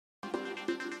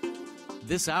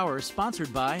This hour is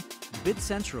sponsored by Bit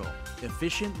Central,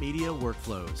 efficient media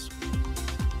workflows.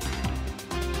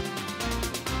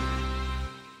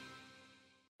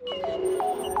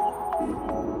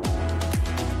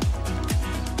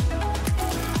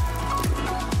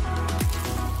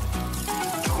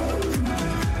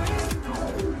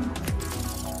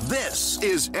 This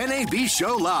is NAB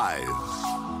Show Live.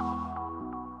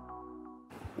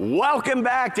 Welcome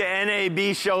back to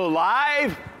NAB Show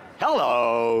Live.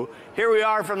 Hello. Here we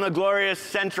are from the glorious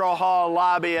Central Hall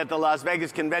lobby at the Las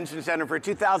Vegas Convention Center for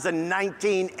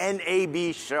 2019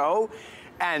 NAB Show.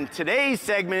 And today's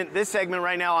segment, this segment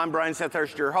right now, I'm Brian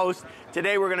Sethurst, your host.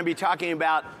 Today we're going to be talking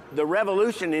about the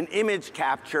revolution in image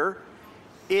capture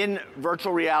in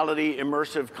virtual reality,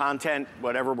 immersive content,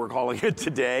 whatever we're calling it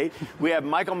today. We have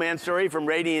Michael Mansouri from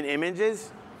Radiant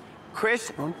Images, Chris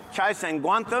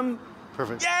Chaisanguantham,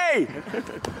 perfect, yay,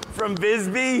 from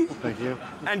Visby. Thank you.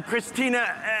 And Christina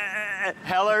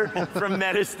Heller from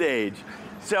Metastage.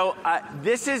 So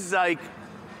this is like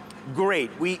great.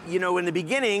 In the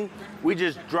beginning, we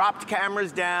just dropped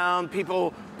cameras down,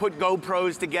 people put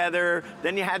GoPros together,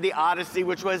 then you had the Odyssey,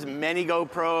 which was many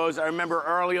GoPros. I remember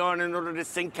early on, in order to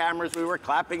sync cameras, we were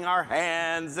clapping our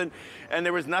hands, and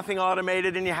there was nothing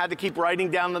automated, and you had to keep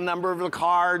writing down the number of the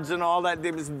cards and all that.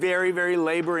 It was very, very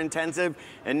labor intensive.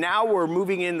 And now we're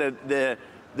moving in the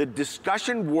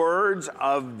discussion words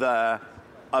of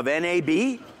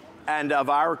NAB and of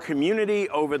our community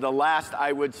over the last,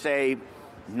 I would say,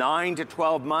 9 to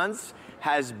 12 months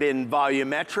has been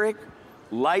volumetric,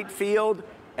 light field,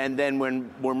 and then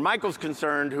when Michael's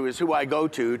concerned, who is who I go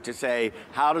to say,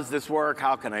 how does this work?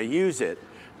 How can I use it?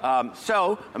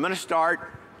 So I'm going to start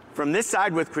from this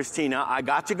side with Christina. I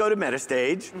got to go to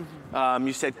Metastage. Mm-hmm.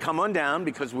 You said, come on down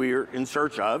because we're in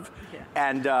search of. Yeah.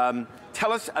 And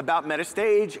tell us about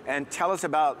Metastage and tell us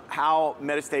about how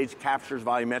Metastage captures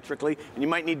volumetrically. And you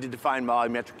might need to define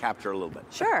volumetric capture a little bit.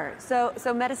 Sure. So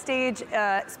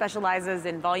Metastage specializes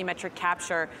in volumetric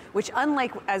capture, which,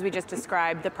 unlike, as we just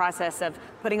described, the process of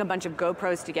putting a bunch of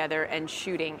GoPros together and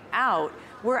shooting out,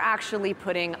 we're actually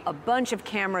putting a bunch of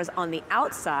cameras on the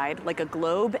outside, like a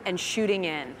globe, and shooting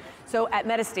in. So at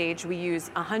Metastage, we use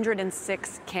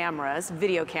 106 cameras,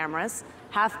 video cameras,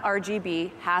 half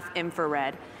RGB, half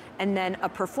infrared. And then a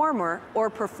performer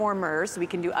or performers, we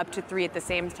can do up to 3 at the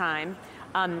same time,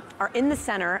 are in the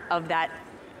center of that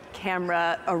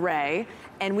camera array,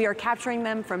 and we are capturing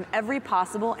them from every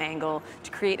possible angle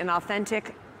to create an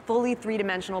authentic, fully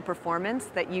 3-dimensional performance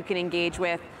that you can engage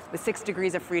with 6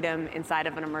 degrees of freedom inside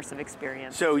of an immersive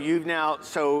experience.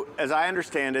 So as I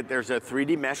understand it, there's a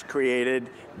 3D mesh created,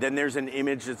 then there's an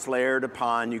image that's layered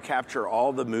upon, you capture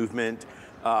all the movement.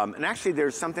 And actually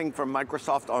there's something from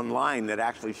Microsoft Online that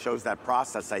actually shows that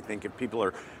process, I think, if people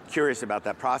are curious about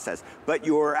that process. But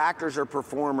your actors or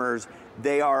performers,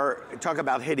 talk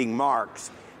about hitting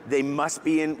marks, they must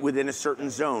be within a certain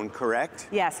zone, correct?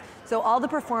 Yes, so all the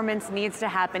performance needs to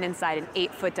happen inside an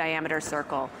 8-foot diameter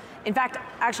circle. In fact,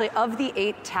 actually, of the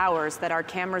 8 towers that our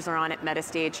cameras are on at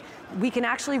Metastage, we can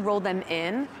actually roll them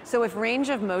in. So if range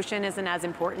of motion isn't as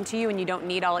important to you and you don't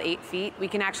need all 8 feet, we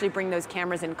can actually bring those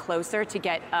cameras in closer to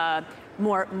get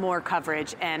more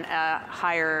coverage and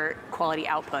higher quality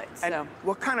output. And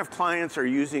what kind of clients are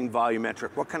using volumetric?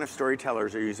 What kind of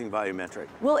storytellers are using volumetric?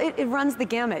 Well, it runs the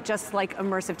gamut, just like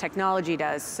immersive technology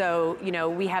does. So,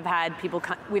 we have had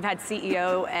we've had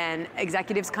CEO and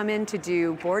executives come in to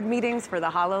do board meetings for the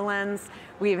HoloLens.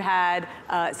 We've had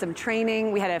some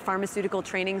training. We had a pharmaceutical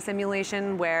training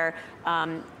simulation where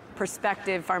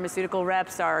prospective pharmaceutical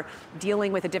reps are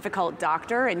dealing with a difficult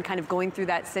doctor and kind of going through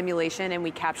that simulation, and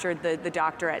we captured the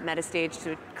doctor at Metastage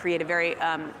to create a very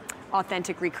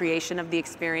authentic recreation of the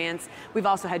experience. We've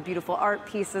also had beautiful art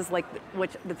pieces like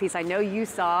the piece I know you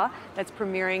saw that's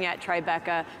premiering at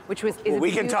Tribeca, which was...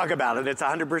 we can talk about it. It's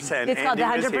 100%. It's called the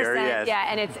 100%, here, yes. Yeah,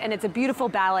 and it's a beautiful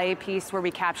ballet piece where we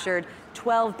captured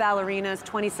 12 ballerinas,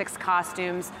 26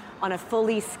 costumes on a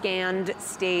fully scanned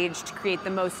stage to create the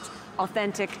most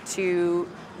authentic to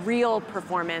real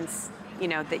performance,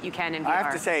 that you can in VR. I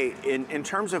have to say, in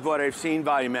terms of what I've seen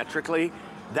volumetrically,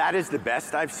 that is the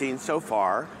best I've seen so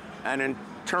far. And in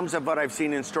terms of what I've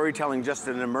seen in storytelling, just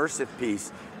an immersive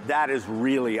piece, that is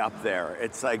really up there.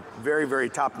 It's like very, very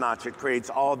top notch. It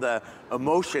creates all the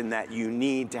emotion that you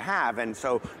need to have. And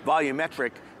so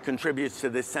volumetric contributes to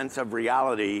this sense of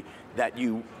reality that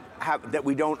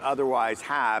we don't otherwise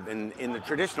have in the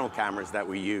traditional cameras that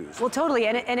we use. Well, totally,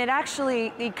 and it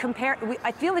actually,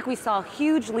 I feel like we saw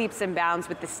huge leaps and bounds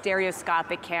with the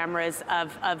stereoscopic cameras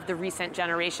of the recent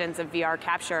generations of VR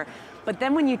capture. But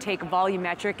then when you take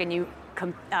volumetric and you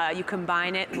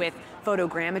combine it with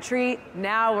photogrammetry.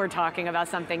 Now we're talking about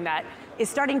something that is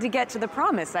starting to get to the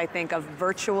promise, I think, of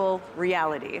virtual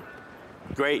reality.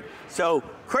 Great. So,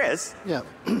 Chris. Yeah.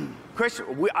 Chris,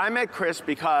 I met Chris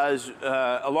because,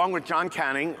 along with John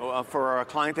Canning, for a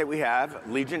client that we have,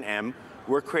 Legion M,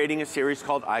 we're creating a series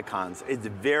called Icons. It's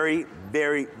very,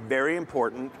 very, very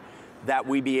important that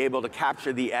we be able to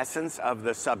capture the essence of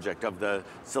the subject, of the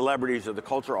celebrities or the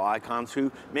cultural icons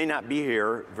who may not be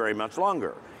here very much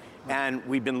longer. And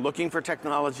we've been looking for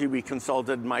technology. We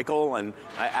consulted Michael, and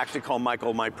I actually call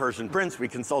Michael my Persian prince. We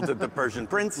consulted the Persian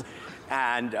prince.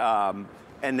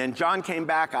 And then John came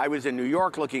back. I was in New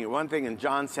York looking at one thing, and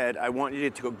John said, I want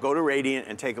you to go to Radiant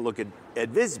and take a look at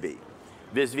Visby.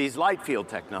 Visby's light field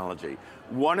technology.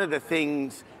 One of the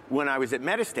things when I was at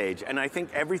Metastage, and I think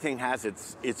everything has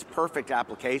its perfect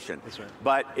application. That's right.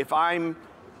 But if I'm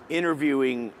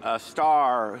interviewing a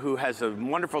star who has a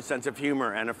wonderful sense of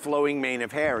humor and a flowing mane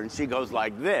of hair, and she goes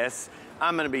like this,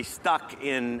 I'm gonna be stuck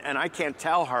in, and I can't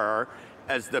tell her,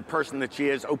 as the person that she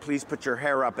is, oh, please put your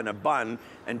hair up in a bun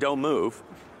and don't move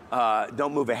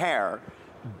a hair.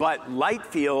 But light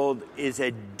field is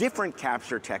a different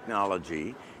capture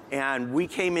technology, and we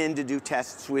came in to do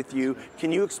tests with you.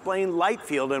 Can you explain light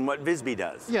field and what Visby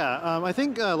does? Yeah, I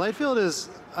think light field is,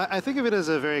 I think of it as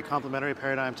a very complementary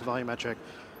paradigm to volumetric.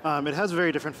 It has a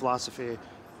very different philosophy.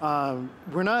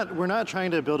 We're not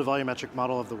trying to build a volumetric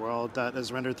model of the world that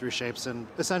is rendered through shapes and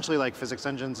essentially like physics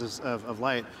engines of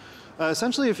light.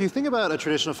 Essentially, if you think about a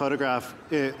traditional photograph,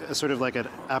 sort of like an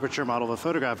aperture model of a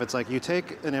photograph, it's like you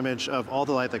take an image of all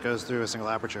the light that goes through a single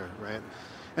aperture, right?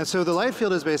 And so the light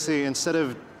field is basically, instead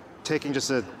of taking just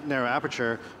a narrow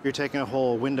aperture, you're taking a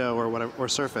whole window or whatever, or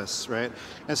surface, right?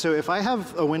 And so if I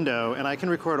have a window and I can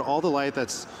record all the light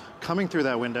that's coming through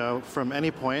that window from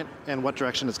any point and what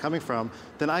direction it's coming from,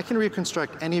 then I can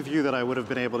reconstruct any view that I would have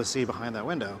been able to see behind that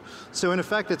window. So in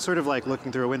effect, it's sort of like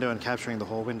looking through a window and capturing the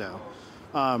whole window.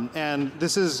 And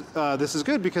this is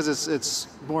good because it's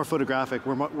more photographic.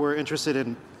 We're interested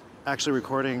in actually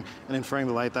recording and inferring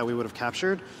the light that we would have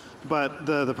captured. But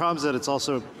the problem is that it's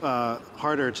also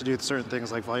harder to do certain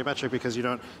things like volumetric because you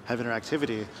don't have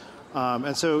interactivity.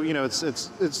 And so, you know, it's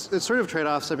sort of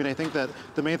trade-offs. I mean, I think that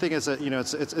the main thing is that, you know,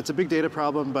 it's a big data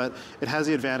problem, but it has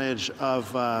the advantage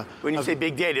of when you say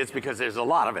big data, it's because there's a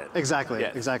lot of it. Exactly,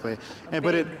 yes. Exactly. And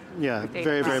but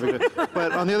very, very big.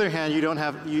 But on the other hand, you don't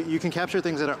have you can capture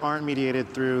things that aren't mediated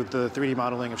through the 3D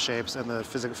modeling of shapes and the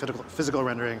physical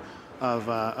rendering of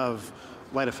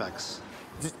light effects.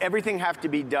 Does everything have to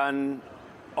be done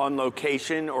on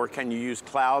location, or can you use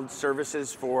cloud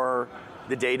services for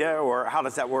the data, or how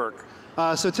does that work?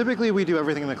 So typically we do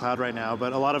everything in the cloud right now,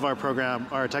 but a lot of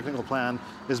our technical plan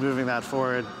is moving that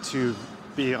forward to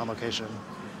be on location.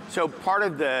 So part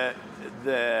of the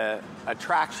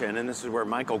attraction, and this is where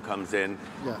Michael comes in,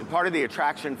 part of the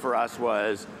attraction for us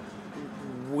was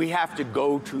we have to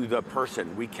go to the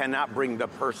person. We cannot bring the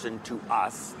person to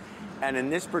us. And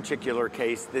in this particular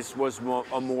case, this was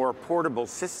a more portable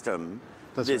system,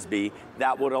 Visby,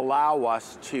 that would allow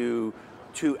us to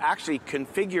actually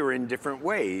configure in different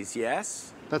ways,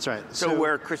 yes? That's right. So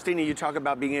where, Christina, you talk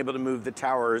about being able to move the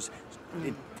towers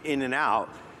in and out,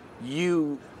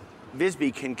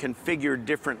 Visby can configure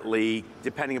differently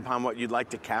depending upon what you'd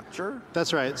like to capture?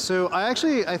 That's right. So I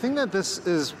think that this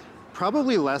is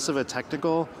probably less of a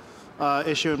technical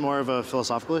issue and more of a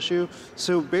philosophical issue.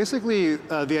 So basically,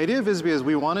 the idea of Visby is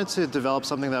we wanted to develop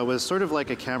something that was sort of like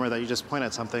a camera that you just point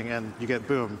at something and you get,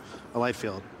 boom, a light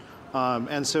field.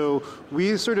 And so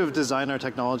we sort of designed our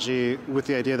technology with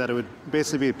the idea that it would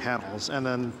basically be panels, and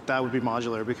then that would be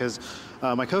modular, because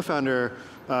my co-founder,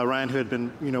 Ryan, who had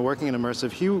been working in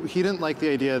immersive, he didn't like the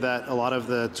idea that a lot of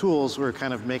the tools were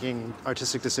kind of making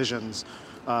artistic decisions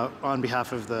on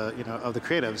behalf of the of the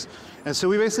creatives. And so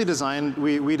we basically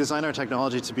designed our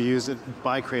technology to be used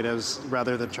by creatives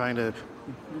rather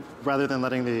than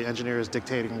letting the engineers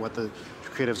dictating what the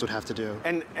creatives would have to do.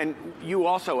 And you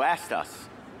also asked us.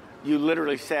 You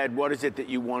literally said, what is it that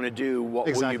you want to do? What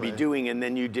will you be doing? And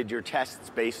then you did your tests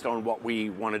based on what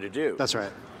we wanted to do. That's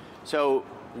right. So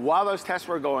while those tests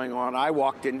were going on, I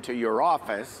walked into your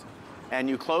office and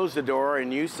you closed the door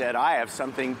and you said, I have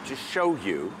something to show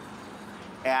you.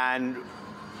 And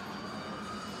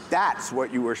that's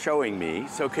what you were showing me.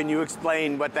 So can you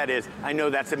explain what that is? I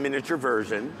know that's a miniature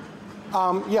version.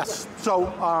 Yes.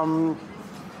 So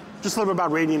just a little bit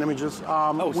about Radiant Images.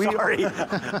 Sorry.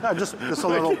 just a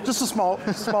little, just a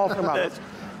small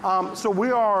amount. So we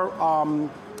are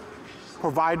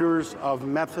providers of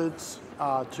methods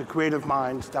to creative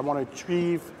minds that want to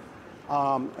achieve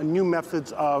new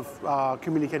methods of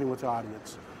communicating with the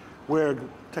audience. We're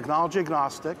technology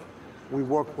agnostic. We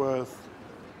work with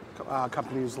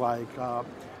companies like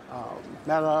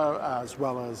Meta, as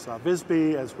well as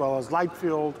Visby, as well as light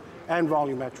field and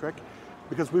volumetric,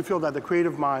 because we feel that the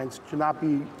creative minds cannot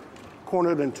be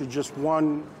cornered into just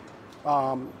one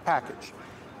package.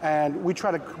 And we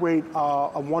try to create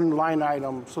a one line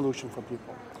item solution for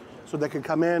people. So they can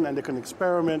come in and they can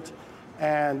experiment.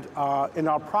 And in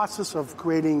our process of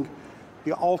creating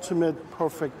the ultimate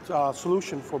perfect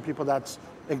solution for people that's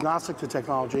agnostic to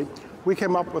technology, we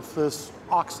came up with this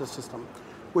OXA system,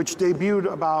 which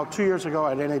debuted about 2 years ago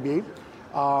at NAB.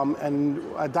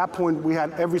 And at that point, we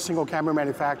had every single camera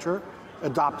manufacturer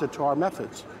adopted to our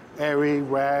methods. Arri,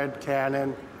 Red,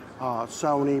 Canon,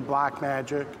 Sony,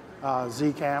 Blackmagic,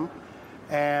 Zcam,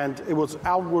 and it was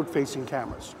outward-facing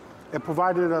cameras. It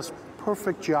provided us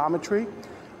perfect geometry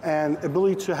and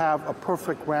ability to have a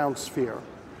perfect round sphere.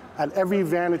 At every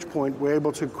vantage point, we're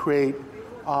able to create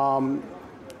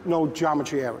no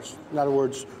geometry errors. In other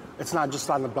words, it's not just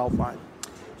on the belt line.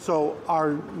 So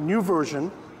our new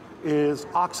version is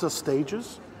OXA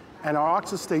stages, and our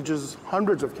OXA stages,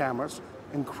 hundreds of cameras,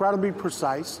 incredibly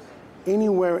precise.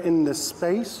 Anywhere in the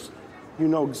space, you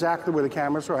know exactly where the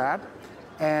cameras are at.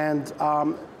 And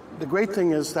the great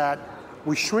thing is that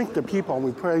we shrink the people and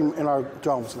we put them in our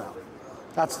domes now.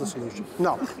 That's the solution.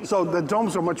 No, so the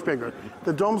domes are much bigger.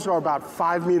 The domes are about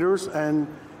 5 meters, and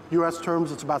US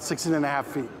terms, it's about 16.5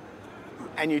 feet.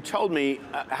 And you told me,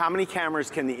 how many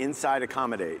cameras can the inside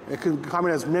accommodate? It can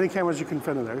accommodate as many cameras as you can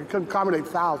fit in there. It can accommodate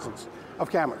thousands of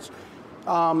cameras.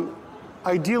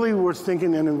 Ideally, we're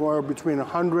thinking anywhere between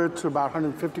 100 to about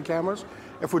 150 cameras.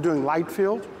 If we're doing light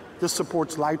field, this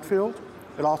supports light field.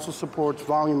 It also supports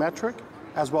volumetric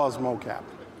as well as mocap.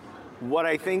 What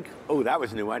I think, oh, that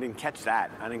was new. I didn't catch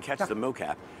that. I didn't catch the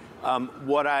mocap.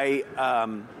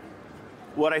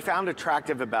 What I found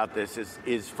attractive about this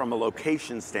is from a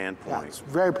location standpoint. Yeah, it's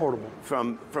very portable.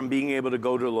 From being able to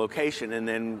go to a location, and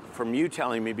then from you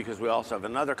telling me, because we also have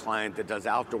another client that does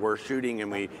outdoor shooting,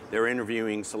 and they're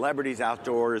interviewing celebrities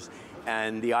outdoors,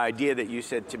 and the idea that you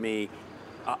said to me,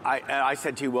 I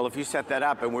said to you, well, if you set that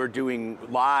up and we're doing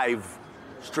live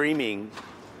streaming,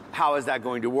 how is that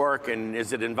going to work? And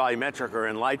is it in volumetric or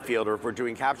in light field, or if we're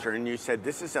doing capture? And you said,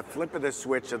 this is a flip of the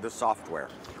switch of the software.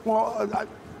 Well,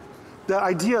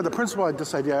 the principle of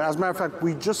this idea, as a matter of fact,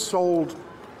 we just sold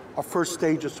our first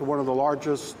stages to one of the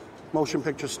largest motion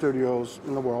picture studios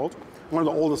in the world, one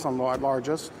of the oldest and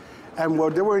largest. And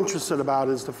what they were interested about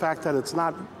is the fact that it's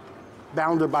not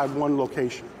bounded by one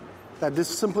location, that this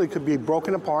simply could be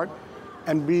broken apart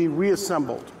and be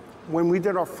reassembled. When we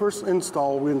did our first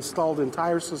install, we installed the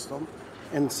entire system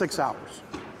in 6 hours.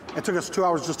 It took us 2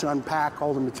 hours just to unpack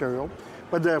all the material.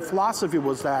 But the philosophy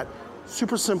was that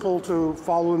super simple to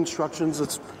follow instructions.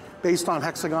 It's based on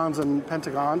hexagons and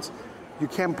pentagons. You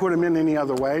can't put them in any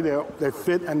other way. They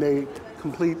fit and they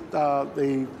complete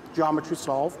the geometry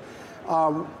solve.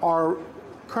 Our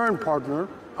current partner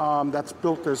that's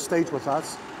built their stage with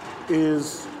us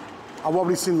is, I've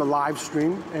already seen the live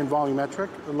stream in volumetric.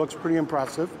 It looks pretty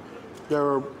impressive.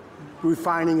 They're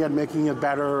refining it, making it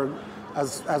better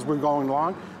as we're going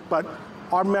along. But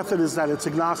our method is that it's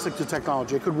agnostic to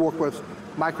technology. It could work with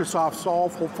Microsoft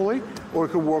Solve, hopefully, or it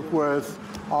could work with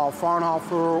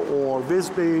Fraunhofer or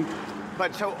Visby.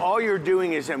 But so all you're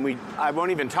doing is, and I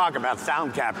won't even talk about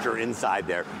sound capture inside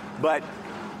there, but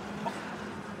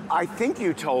I think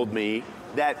you told me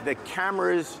that the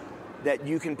cameras, that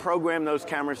you can program those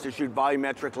cameras to shoot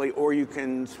volumetrically, or you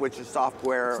can switch the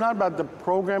software. It's not about the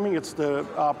programming, it's the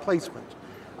placement.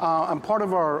 And part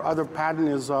of our other patent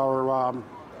is our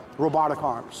robotic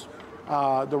arms.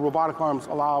 The robotic arms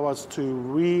allow us to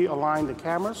realign the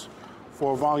cameras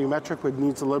for volumetric, which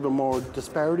needs a little bit more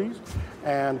disparities,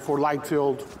 and for light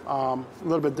field, a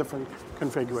little bit different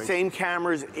configuration. Same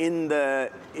cameras in the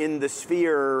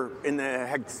sphere, in the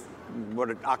hex,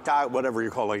 whatever you're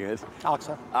calling it.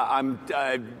 Alexa. I'm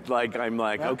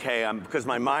like, yeah. Okay, because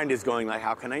my mind is going like,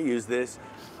 how can I use this?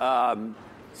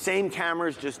 Same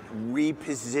cameras, just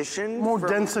repositioned? More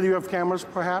density of cameras,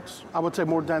 perhaps. I would say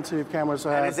more density of cameras.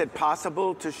 And is it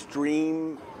possible to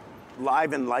stream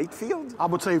live in light field? I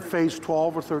would say phase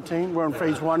 12 or 13. We're in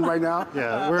phase 1 right now.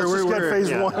 Yeah, let's get phase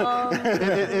 1.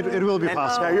 It will be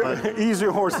possible. Yeah, ease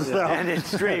your horses down. And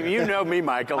it's stream. You know me,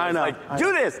 Michael. I know.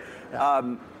 Do this.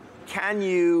 Yeah. Can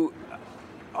you,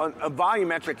 on a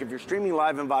volumetric, if you're streaming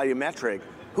live in volumetric,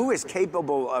 who is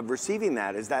capable of receiving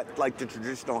that? Is that like the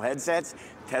traditional headsets,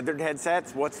 tethered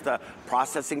headsets? What's the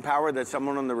processing power that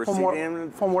someone on the receiving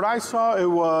end? From what I saw, it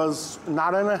was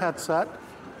not in a headset,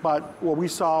 but what we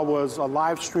saw was a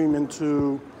live stream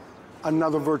into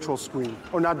another virtual screen,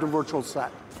 or not the virtual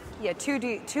set. Yeah,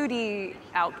 2D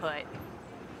output.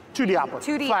 2D output.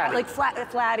 2D, flat. like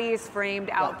flatties, framed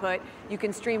output. You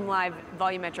can stream live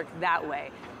volumetric that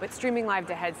way. But streaming live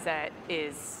to headset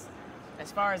is,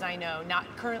 as far as I know, not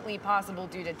currently possible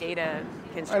due to data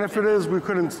constraints. And if it is, we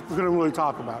couldn't really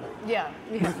talk about it. Yeah.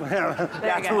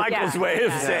 That's Michael's way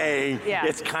of saying Yeah.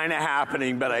 it's kind of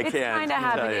happening, but I can't. It's kind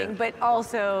of tell you. happening, but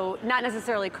also not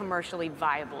necessarily commercially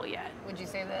viable yet. Would you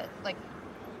say that? Like,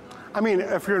 I mean,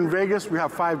 if you're in Vegas, we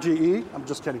have 5GE. I'm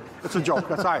just kidding. It's a joke.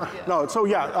 That's all right. No, so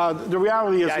the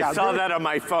reality is... Yeah, I saw that on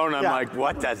my phone. I'm like,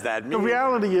 what does that mean? The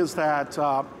reality is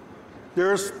that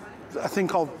there's a thing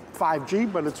called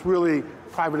 5G, but it's really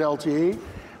private LTE.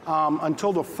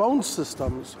 Until the phone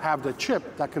systems have the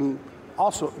chip that can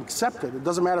also accept it. It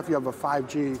doesn't matter if you have a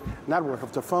 5G network.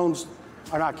 If the phones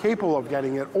are not capable of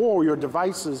getting it, or your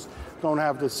devices don't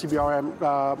have the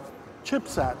CBRM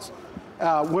chipsets,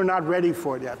 we're not ready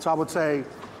for it yet. So I would say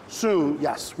soon,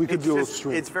 yes, we could do a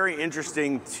stream. It's very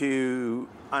interesting to,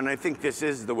 and I think this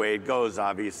is the way it goes,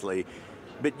 obviously,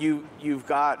 but you've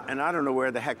got, and I don't know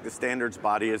where the heck the standards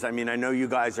body is. I mean, I know you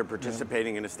guys are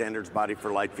participating in a standards body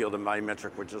for light field and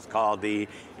volumetric, which is called the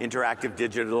Interactive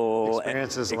Digital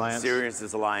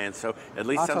Experiences Alliance. So at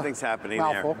least something's happening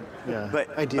mouthful. there. Yeah.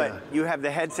 But you have the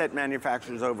headset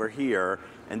manufacturers over here,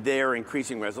 and they're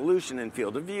increasing resolution and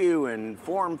field of view and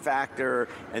form factor,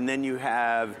 and then you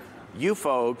have you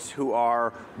folks who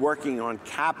are working on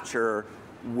capture,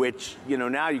 which,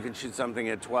 now you can shoot something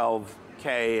at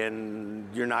 12K and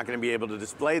you're not going to be able to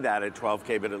display that at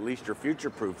 12K, but at least you're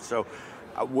future-proof. So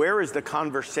where is the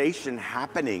conversation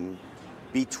happening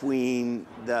between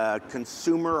the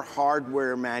consumer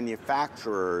hardware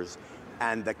manufacturers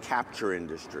and the capture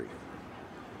industry?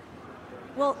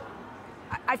 well,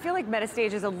 I feel like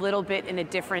Metastage is a little bit in a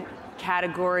different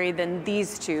category than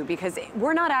these two, because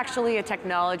we're not actually a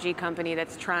technology company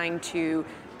that's trying to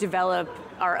develop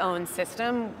our own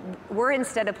system. We're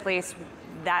instead a place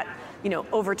that,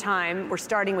 over time, we're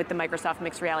starting with the Microsoft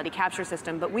Mixed Reality Capture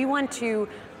System, but we want to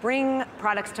bring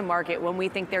products to market when we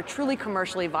think they're truly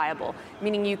commercially viable,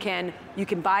 meaning you can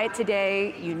buy it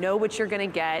today, you know what you're going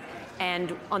to get,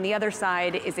 and on the other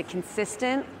side is a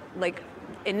consistent, like,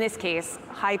 in this case,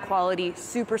 high quality,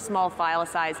 super small file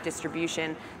size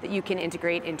distribution that you can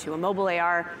integrate into a mobile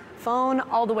AR phone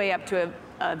all the way up to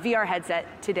a VR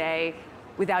headset today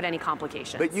without any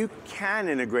complications. But you can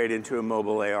integrate into a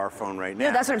mobile AR phone right now.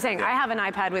 Yeah, that's what I'm saying. Yeah. I have an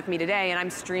iPad with me today, and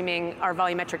I'm streaming our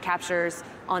volumetric captures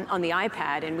on the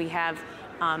iPad, and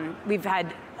we've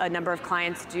had a number of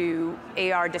clients do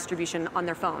AR distribution on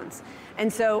their phones.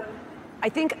 And so I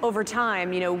think over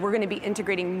time, we're going to be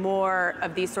integrating more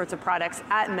of these sorts of products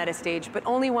at Metastage, but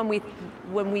only when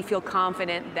we feel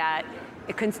confident that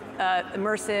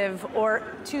immersive or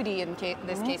 2D, in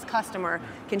this case, customer,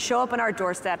 can show up on our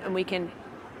doorstep and we can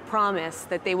promise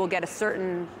that they will get a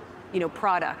certain,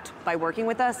 product by working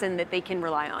with us and that they can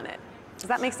rely on it. Does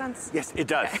that make sense? Yes, it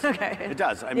does. Okay. It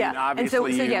does. I mean,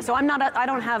 obviously. So I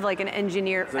don't have like an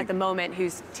engineer at the moment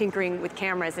who's tinkering with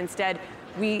cameras. Instead,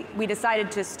 we decided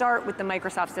to start with the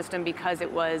Microsoft system because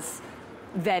it was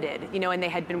vetted, and they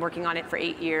had been working on it for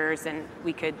 8 years, and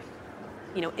we could,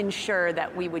 ensure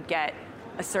that we would get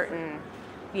a certain,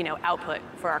 output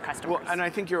for our customers. Well, and I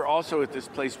think you're also at this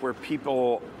place where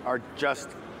people are just,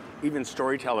 even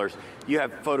storytellers, you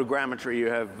have photogrammetry, you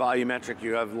have volumetric,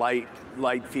 you have light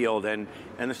field, and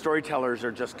the storytellers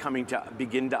are just coming to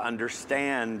begin to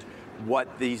understand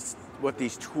what these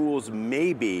tools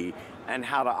may be and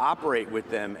how to operate with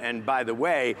them. And by the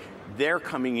way, they're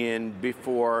coming in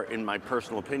before, in my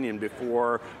personal opinion,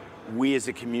 before we as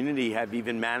a community have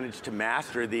even managed to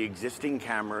master the existing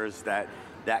cameras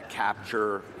that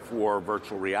capture for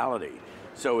virtual reality.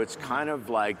 So it's kind of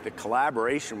like the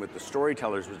collaboration with the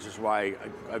storytellers, which is why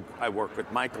I work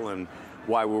with Michael and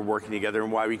why we're working together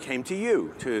and why we came to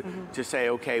you to say,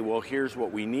 okay, well, here's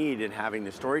what we need in having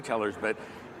the storytellers, but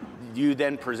you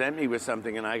then present me with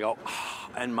something and I go,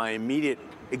 and my immediate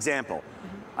example,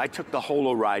 I took the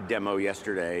HoloRide demo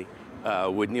yesterday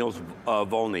with Niels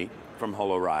Volny from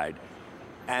HoloRide,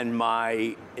 and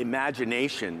my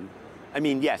imagination, I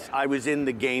mean, yes, I was in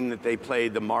the game that they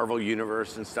played, the Marvel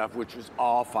Universe and stuff, which was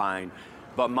all fine,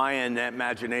 but my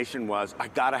imagination was, I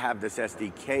gotta have this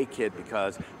SDK kit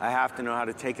because I have to know how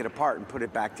to take it apart and put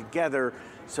it back together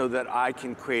so that I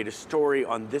can create a story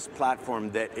on this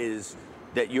platform that he's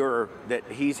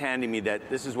handing me, that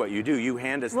this is what you do. You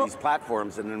hand us these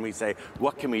platforms and then we say,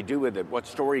 what can we do with it? What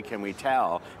story can we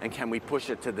tell? And can we push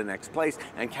it to the next place?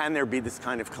 And can there be this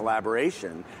kind of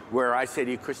collaboration where I say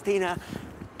to you, Christina,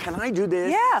 can I do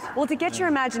this? Yeah, well, to get your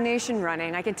imagination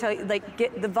running, I can tell you,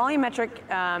 get the volumetric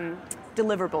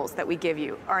deliverables that we give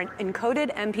you are an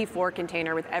encoded MP4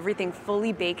 container with everything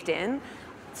fully baked in,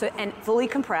 So, and fully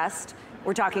compressed,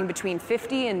 we're talking between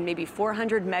 50 and maybe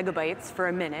 400 megabytes for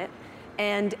a minute,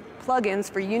 and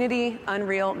plugins for Unity,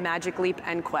 Unreal, Magic Leap,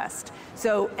 and Quest.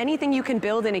 So anything you can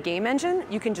build in a game engine,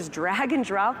 you can just drag and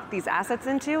drop these assets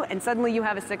into, and suddenly you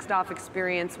have a 6DoF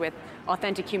experience with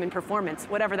authentic human performance,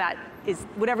 whatever that is,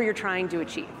 whatever you're trying to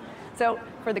achieve. So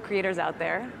for the creators out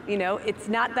there, it's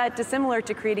not that dissimilar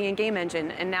to creating a game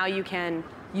engine, and now you can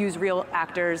use real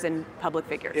actors and public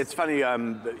figures. It's funny,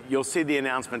 you'll see the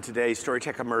announcement today,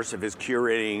 Storytech Immersive is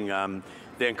curating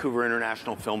Vancouver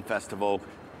International Film Festival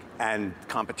and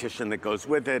competition that goes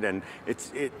with it, and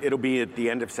it'll be at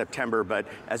the end of September, but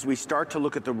as we start to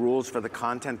look at the rules for the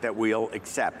content that we'll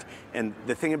accept, and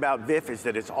the thing about VIF is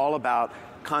that it's all about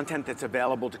content that's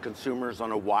available to consumers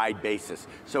on a wide basis.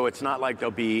 So it's not like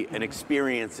there'll be an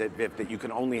experience at VIF that you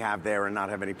can only have there and not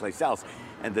have anyplace else.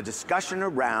 And the discussion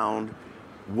around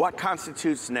what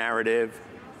constitutes narrative,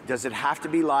 does it have to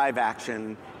be live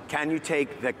action? Can you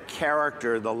take the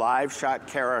character, the live shot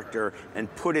character,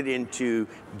 and put it into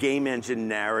game engine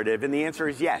narrative? And the answer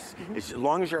is yes. As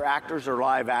long as your actors are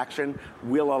live action,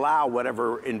 we'll allow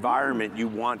whatever environment you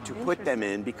want to put them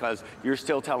in because you're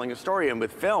still telling a story. And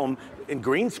with film, in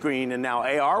green screen and now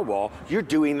AR wall, you're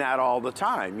doing that all the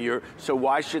time. So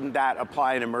why shouldn't that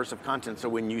apply in immersive content? So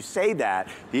when you say that,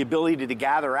 the ability to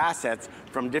gather assets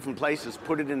from different places,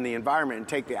 put it in the environment, and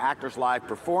take the actor's live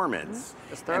performance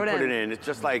Just throw and it put in. it in. It's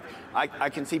just like, I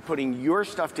can see putting your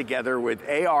stuff together with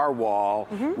AR wall,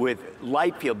 with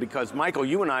light field, because Michael,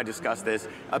 you and I discussed this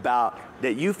about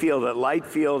that you feel that light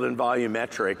field and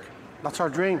volumetric That's our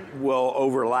dream. will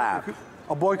overlap.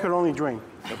 A boy could only dream.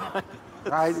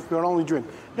 Right? Could only dream.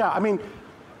 Yeah, I mean,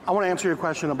 I want to answer your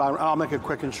question about, I'll make it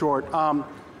quick and short.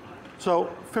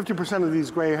 So 50% of these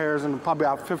gray hairs and probably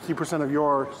about 50% of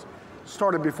yours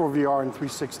started before VR and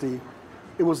 360.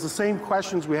 It was the same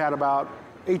questions we had about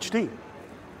HD,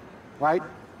 right?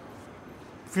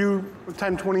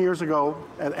 10, 20 years ago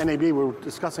at NAB, we were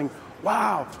discussing,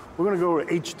 wow, we're going to go to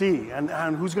HD,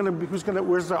 and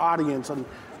where's the audience, and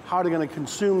how are they going to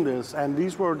consume this? And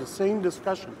these were the same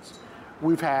discussions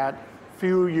we've had a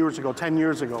few years ago, 10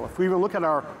 years ago. If we even look at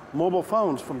our mobile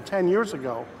phones from 10 years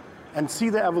ago and see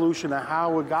the evolution of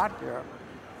how we got here,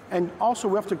 and also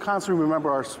we have to constantly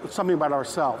remember something about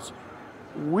ourselves.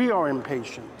 We are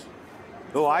impatient.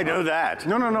 Oh, I know that.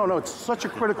 No, it's such a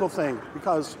critical thing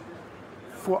because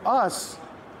for us,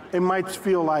 it might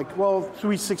feel like, well,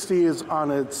 360 is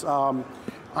on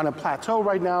a plateau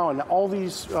right now, and all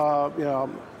these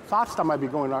thoughts that might be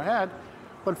going in our head.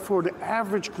 But for the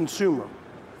average consumer,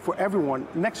 for everyone,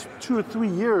 next 2 or 3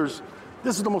 years,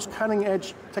 this is the most cutting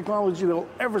edge technology they'll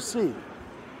ever see.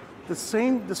 The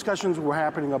same discussions were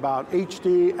happening about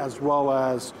HD as well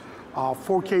as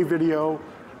 4K video.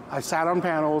 I sat on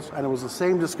panels and it was the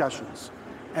same discussions.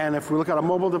 And if we look at our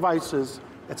mobile devices,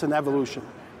 it's an evolution.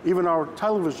 Even our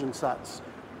television sets,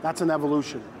 that's an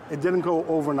evolution. It didn't go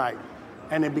overnight.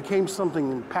 And it became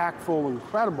something impactful,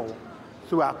 incredible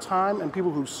throughout time, and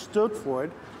people who stood for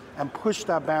it and pushed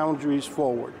that boundaries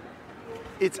forward.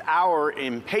 It's our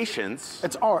impatience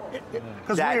It's our,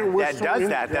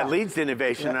 that leads to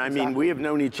innovation. Yeah, I mean, exactly. we have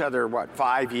known each other,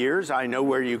 5 years? I know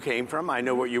where you came from. I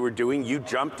know what you were doing. You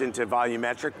jumped into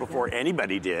volumetric before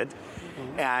anybody did.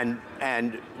 And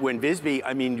when Visby,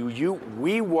 I mean,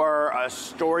 we were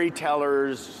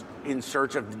storytellers in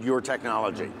search of your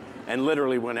technology and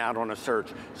literally went out on a search.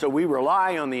 So we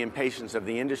rely on the impatience of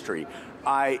the industry.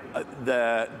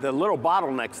 The little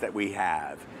bottlenecks that we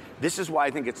have, this is why I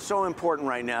think it's so important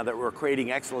right now that we're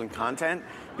creating excellent content,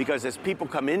 because as people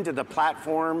come into the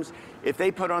platforms, if they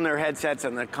put on their headsets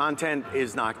and the content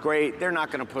is not great, they're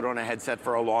not going to put on a headset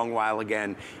for a long while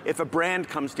again. If a brand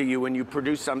comes to you and you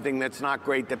produce something that's not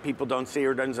great that people don't see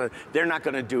or doesn't, they're not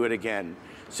going to do it again.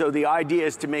 So the idea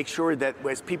is to make sure that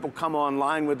as people come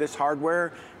online with this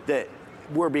hardware, that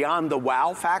we're beyond the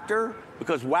wow factor,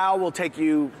 because wow will take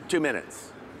you 2 minutes.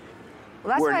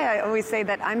 Well, that's why I always say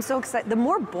that I'm so excited. The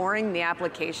more boring the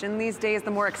application these days, the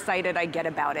more excited I get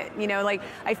about it. Like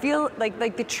I feel like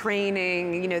the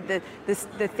training,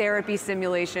 the therapy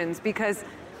simulations, because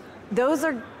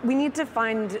we need to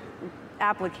find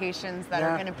applications that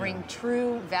are going to bring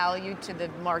true value to the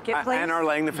marketplace. And are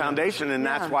laying the foundation, and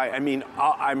that's why, I mean,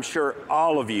 I'm sure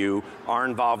all of you are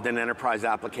involved in enterprise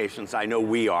applications. I know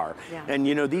we are. Yeah. And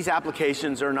these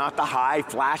applications are not the high,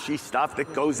 flashy stuff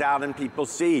that goes out and people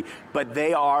see, but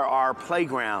they are our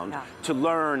playground to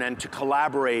learn and to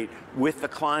collaborate with the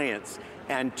clients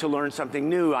and to learn something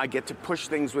new. I get to push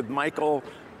things with Michael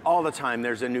all the time.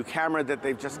 There's a new camera that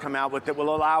they've just come out with that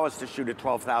will allow us to shoot at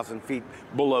 12,000 feet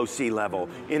below sea level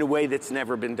in a way that's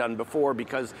never been done before,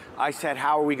 because I said,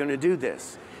 how are we going to do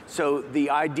this? So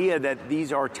the idea that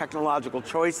these are technological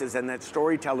choices and that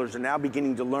storytellers are now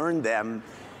beginning to learn them,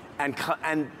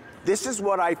 and this is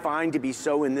what I find to be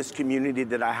so in this community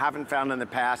that I haven't found in the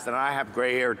past, and I have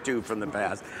gray hair too from the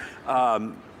past.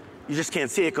 You just can't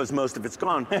see it because most of it's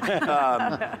gone.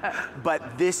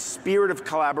 But this spirit of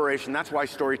collaboration, that's why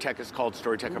Storytech is called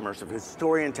Storytech Immersive. It's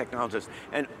story and technologists.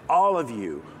 And all of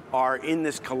you are in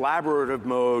this collaborative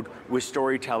mode with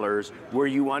storytellers where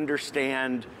you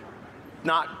understand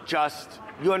not just,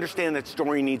 you understand that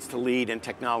story needs to lead and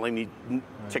technology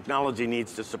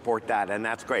needs to support that, and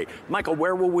that's great. Michael,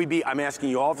 where will we be? I'm asking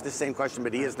you all for the same question,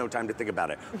 but he has no time to think about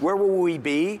it. Where will we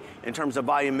be in terms of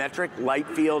volumetric, light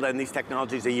field, and these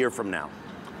technologies a year from now?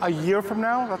 A year from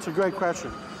now? That's a great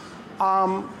question.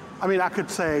 I mean, I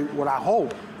could say what I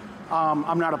hope.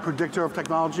 I'm not a predictor of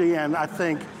technology, and I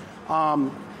think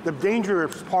the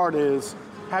dangerous part is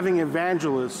having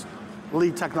evangelists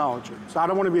lead technology. So I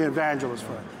don't want to be an evangelist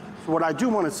for it. So what I do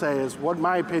want to say is what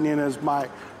my opinion is, my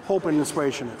hope and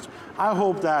inspiration is. I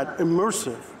hope that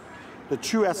immersive, the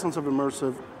true essence of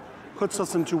immersive, puts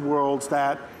us into worlds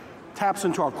that taps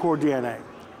into our core DNA.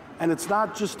 And it's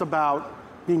not just about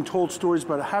being told stories,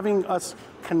 but having us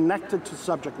connected to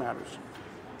subject matters.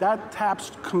 That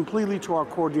taps completely to our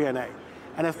core DNA.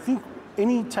 And I think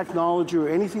any technology or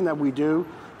anything that we do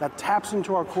that taps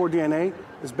into our core DNA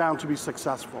is bound to be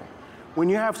successful. When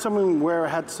you have someone wear a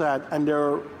headset and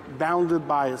they're bounded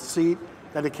by a seat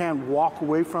that they can't walk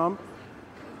away from,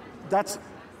 that's,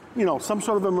 you know, some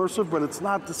sort of immersive, but it's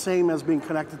not the same as being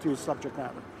connected to a subject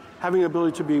matter. Having the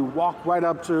ability to walk right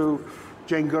up to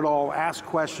Jane Goodall, ask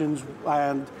questions,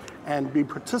 and be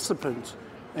participants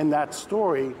in that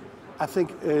story, I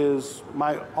think is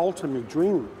my ultimate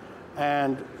dream.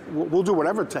 And we'll do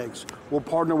whatever it takes. We'll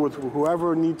partner with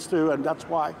whoever needs to, and that's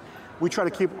why we try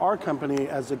to keep our company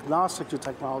as agnostic to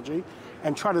technology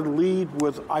and try to lead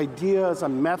with ideas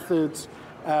and methods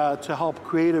to help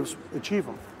creatives achieve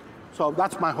them. So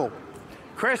that's my hope.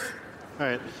 Chris? All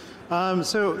right.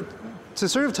 So to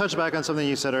sort of touch back on something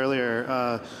you said earlier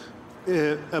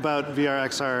about VR,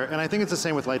 XR, and I think it's the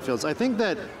same with light fields. I think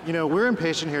that, you know, we're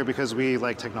impatient here because we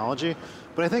like technology,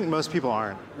 but I think most people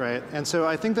aren't, right? And so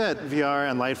I think that VR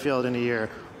and light field in a year,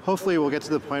 hopefully we'll get to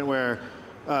the point where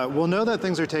we'll know that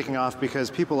things are taking off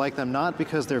because people like them, not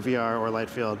because they're VR or light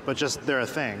field, but just they're a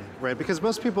thing, right? Because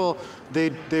most people,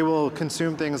 they will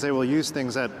consume things, they will use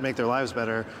things that make their lives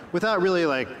better without really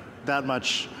like that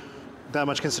much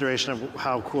consideration of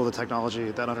how cool the technology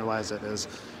that underlies it is.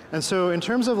 And so in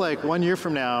terms of like 1 year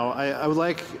from now,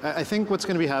 I think what's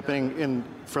going to be happening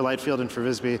for light field and for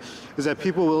Visby is that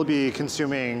people will be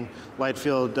consuming light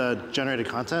field generated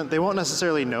content. They won't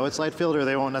necessarily know it's light field, or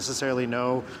they won't necessarily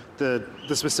know the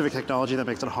specific technology that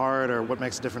makes it hard or what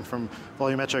makes it different from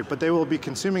volumetric, but they will be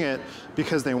consuming it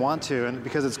because they want to and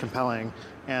because it's compelling.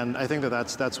 And I think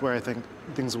that's where I think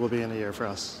things will be in a year for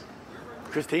us.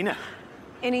 Christina?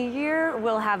 In a year,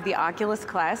 we'll have the Oculus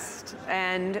Quest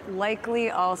and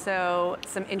likely also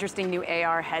some interesting new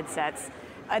AR headsets.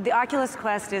 The Oculus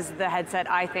Quest is the headset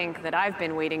I think that I've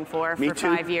been waiting for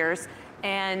 5 years.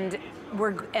 And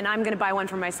I'm going to buy one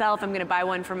for myself. I'm going to buy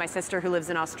one for my sister who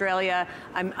lives in Australia.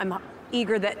 I'm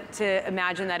eager to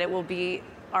imagine that it will be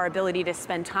our ability to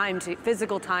spend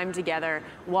physical time together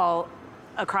while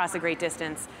across a great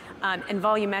distance. And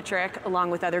volumetric, along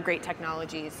with other great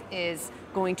technologies, is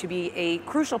going to be a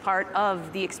crucial part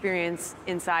of the experience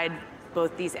inside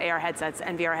both these AR headsets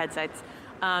and VR headsets.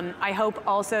 I hope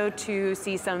also to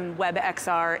see some web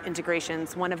XR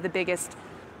integrations. One of the biggest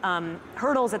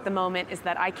hurdles at the moment is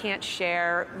that I can't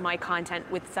share my content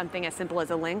with something as simple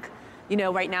as a link. You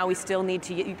know, right now we still need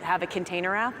to have a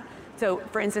container app. So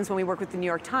for instance, when we worked with the New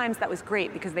York Times, that was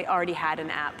great because they already had an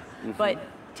app. Mm-hmm. But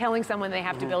telling someone they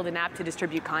have to build an app to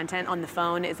distribute content on the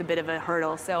phone is a bit of a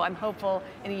hurdle. So I'm hopeful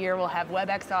in a year we'll have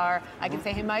WebXR. I can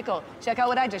say, hey, Michael, check out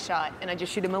what I just shot. And I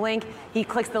just shoot him a link. He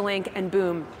clicks the link and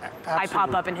boom, absolutely. I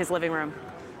pop up in his living room.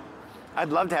 I'd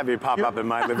love to have you pop up in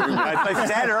my living room. As I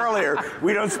said earlier,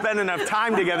 we don't spend enough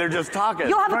time together just talking.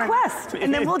 You'll have a Quest,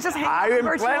 and then we'll just hang out in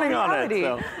virtual reality. I am planning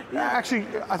on it. So. Yeah, actually,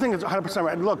 I think it's 100%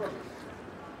 right. Look,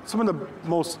 some of the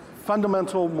most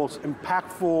fundamental, most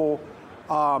impactful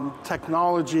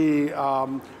technology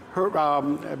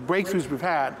breakthroughs we've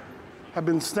had have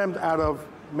been stemmed out of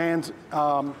man's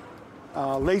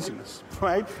laziness,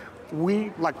 right?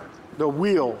 We, like the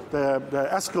wheel, the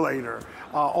escalator,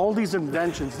 all these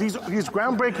inventions, these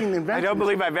groundbreaking inventions. I don't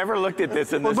believe I've ever looked at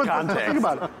this in this context. Think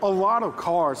about it. A lot of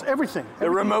cars, everything. The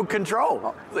remote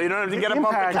control, so you don't have to get up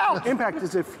off the couch. Impact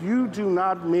is if you do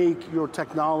not make your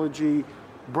technology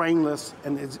brainless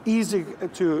and it's easy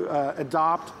to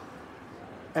adopt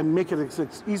and make it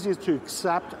as easy to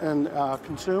accept and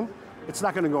consume, it's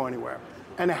not going to go anywhere.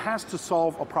 And it has to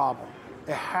solve a problem.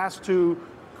 It has to.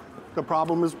 The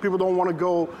problem is people don't want to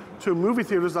go to movie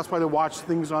theaters. That's why they watch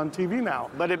things on TV now.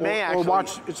 But it may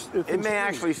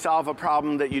actually solve a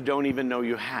problem that you don't even know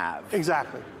you have.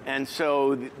 Exactly. And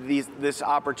so this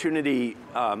opportunity,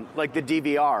 like the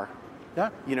DVR, yeah.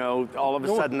 You know, all of a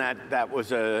sudden that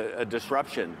was a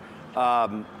disruption.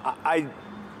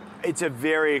 It's a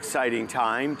very exciting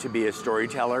time to be a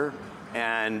storyteller.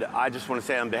 And I just want to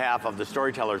say on behalf of the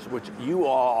storytellers, which you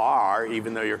all are,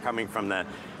 even though you're coming from the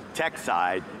tech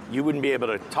side, you wouldn't be able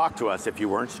to talk to us if you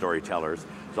weren't storytellers.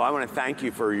 So I want to thank you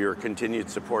for your continued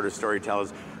support of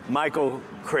storytellers. Michael,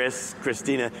 Chris,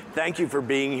 Christina, thank you for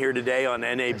being here today on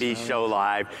NAB Show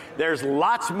Live. There's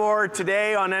lots more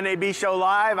today on NAB Show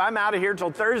Live. I'm out of here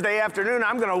till Thursday afternoon.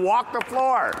 I'm going to walk the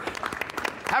floor.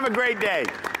 Have a great day.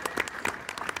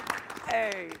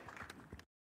 Hey.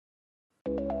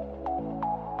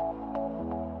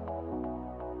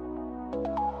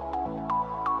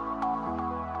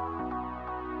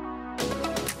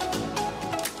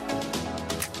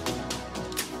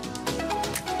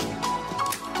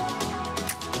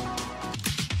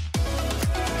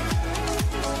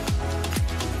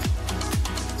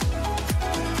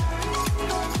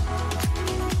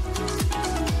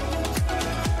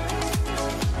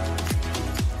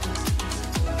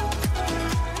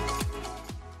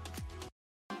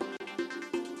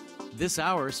 This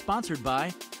hour is sponsored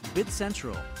by Bit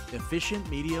Central, efficient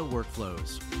media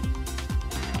workflows.